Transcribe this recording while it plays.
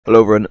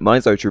Hello everyone, my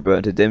name's Trooper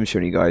and today I'm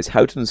showing you guys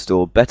how to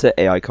install better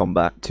AI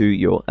combat to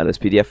your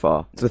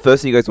LSPDFR. So the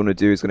first thing you guys want to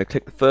do is going to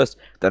click the first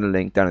download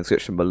link down in the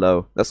description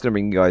below. That's going to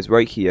bring you guys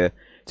right here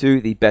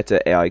to the better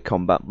AI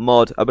combat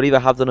mod. I believe I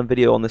have done a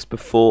video on this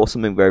before,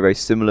 something very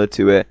similar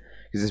to it,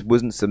 because this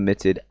wasn't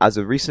submitted as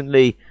of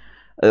recently.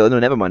 No,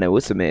 never mind, it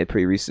was submitted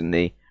pretty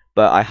recently.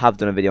 But I have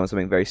done a video on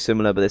something very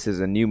similar, but this is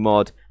a new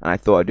mod, and I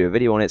thought I'd do a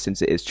video on it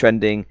since it is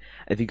trending.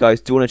 And if you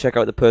guys do want to check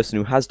out the person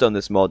who has done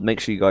this mod, make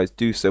sure you guys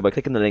do so by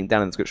clicking the link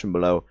down in the description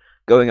below,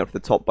 going up to the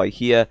top by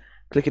here,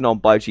 clicking on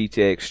Buy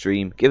GTA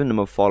Extreme, giving him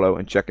a follow,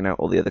 and checking out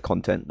all the other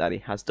content that he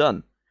has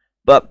done.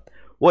 But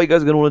what you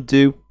guys are going to want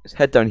to do is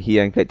head down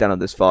here and click down on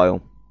this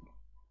file.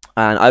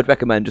 And I'd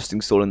recommend just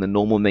installing the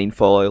normal main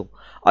file.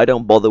 I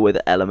don't bother with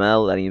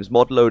LML, that use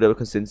mod loader,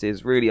 because since it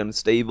is really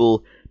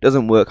unstable,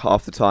 doesn't work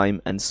half the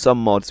time, and some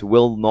mods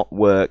will not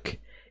work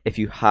if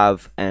you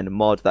have a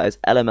mod that is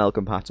LML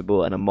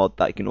compatible and a mod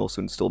that you can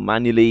also install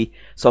manually.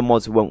 Some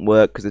mods won't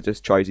work because it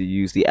just tries to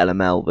use the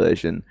LML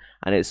version,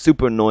 and it's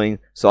super annoying,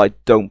 so I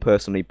don't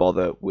personally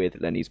bother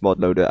with Lenny's mod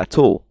loader at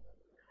all.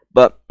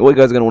 But what you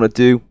guys are going to want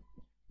to do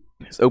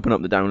is open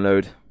up the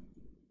download,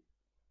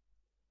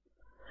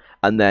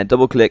 and then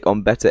double click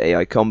on Better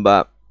AI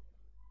Combat,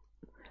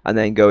 and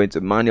then go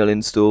into manual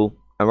install,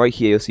 and right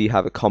here you'll see you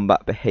have a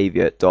combat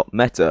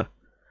behavior.meta.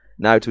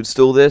 Now to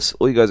install this,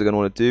 all you guys are going to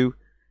want to do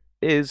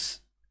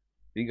is,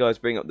 if you guys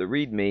bring up the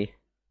readme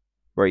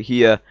right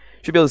here, you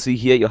should be able to see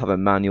here you'll have a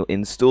manual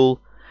install,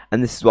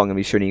 and this is what I'm going to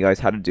be showing you guys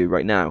how to do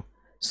right now.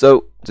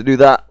 So to do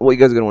that, what you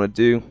guys are going to want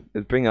to do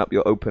is bring up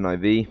your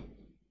OpenIV,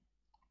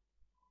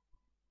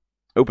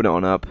 open it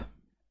on up,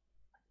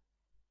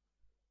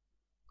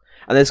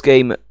 and this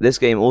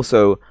game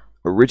also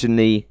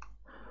originally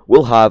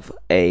will have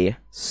a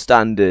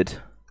standard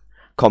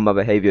combat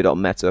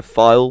behavior.meta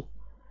file,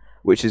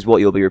 which is what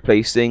you'll be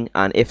replacing.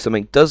 And if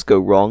something does go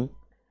wrong,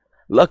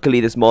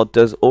 luckily this mod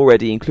does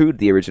already include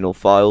the original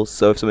file,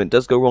 so if something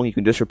does go wrong you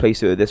can just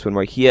replace it with this one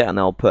right here, and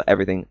I'll put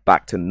everything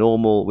back to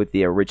normal with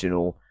the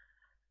original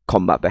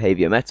combat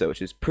behavior meta,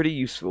 which is pretty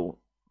useful.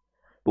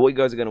 But what you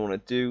guys are going to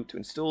want to do to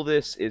install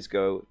this is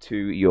go to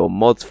your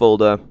mods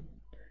folder,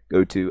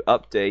 go to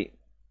update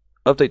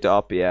to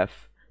RPF,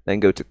 then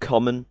go to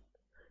common,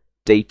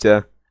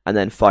 data, and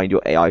then find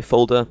your AI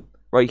folder.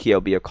 Right here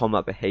will be your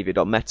combat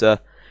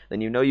behavior.meta.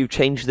 Then you know you've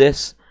changed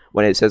this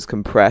when it says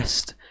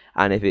compressed,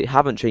 and if it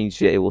haven't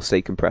changed it, it will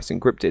say compressed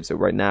encrypted. So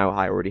right now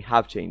I already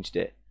have changed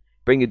it.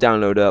 Bring your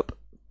download up,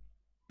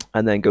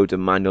 and then go to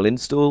manual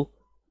install,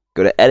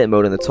 go to edit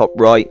mode in the top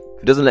right.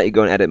 If it doesn't let you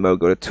go in edit mode,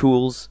 go to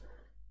tools,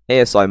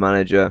 ASI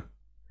manager,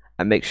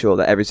 and make sure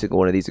that every single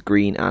one of these are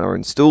green and are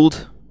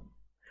installed.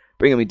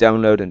 Bring up your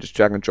download and just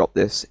drag and drop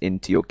this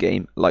into your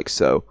game like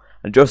so.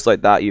 And just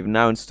like that, you've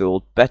now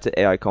installed Better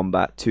AI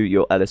Combat to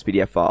your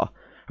LSPDFR.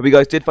 Hope you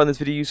guys did find this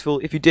video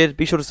useful. If you did,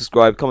 be sure to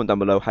subscribe, comment down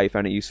below how you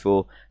found it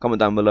useful, comment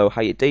down below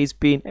how your day's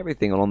been,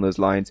 everything along those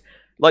lines.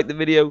 Like the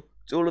video,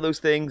 do all of those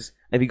things.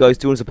 And if you guys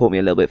do want to support me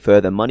a little bit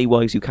further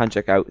money-wise, you can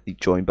check out the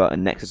join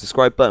button next to the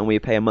subscribe button, where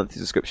you pay a monthly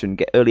subscription,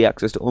 get early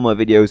access to all my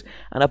videos,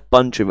 and a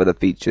bunch of other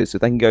features. So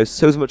thank you guys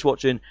so much for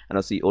watching, and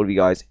I'll see all of you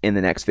guys in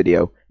the next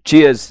video.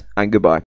 Cheers, and goodbye.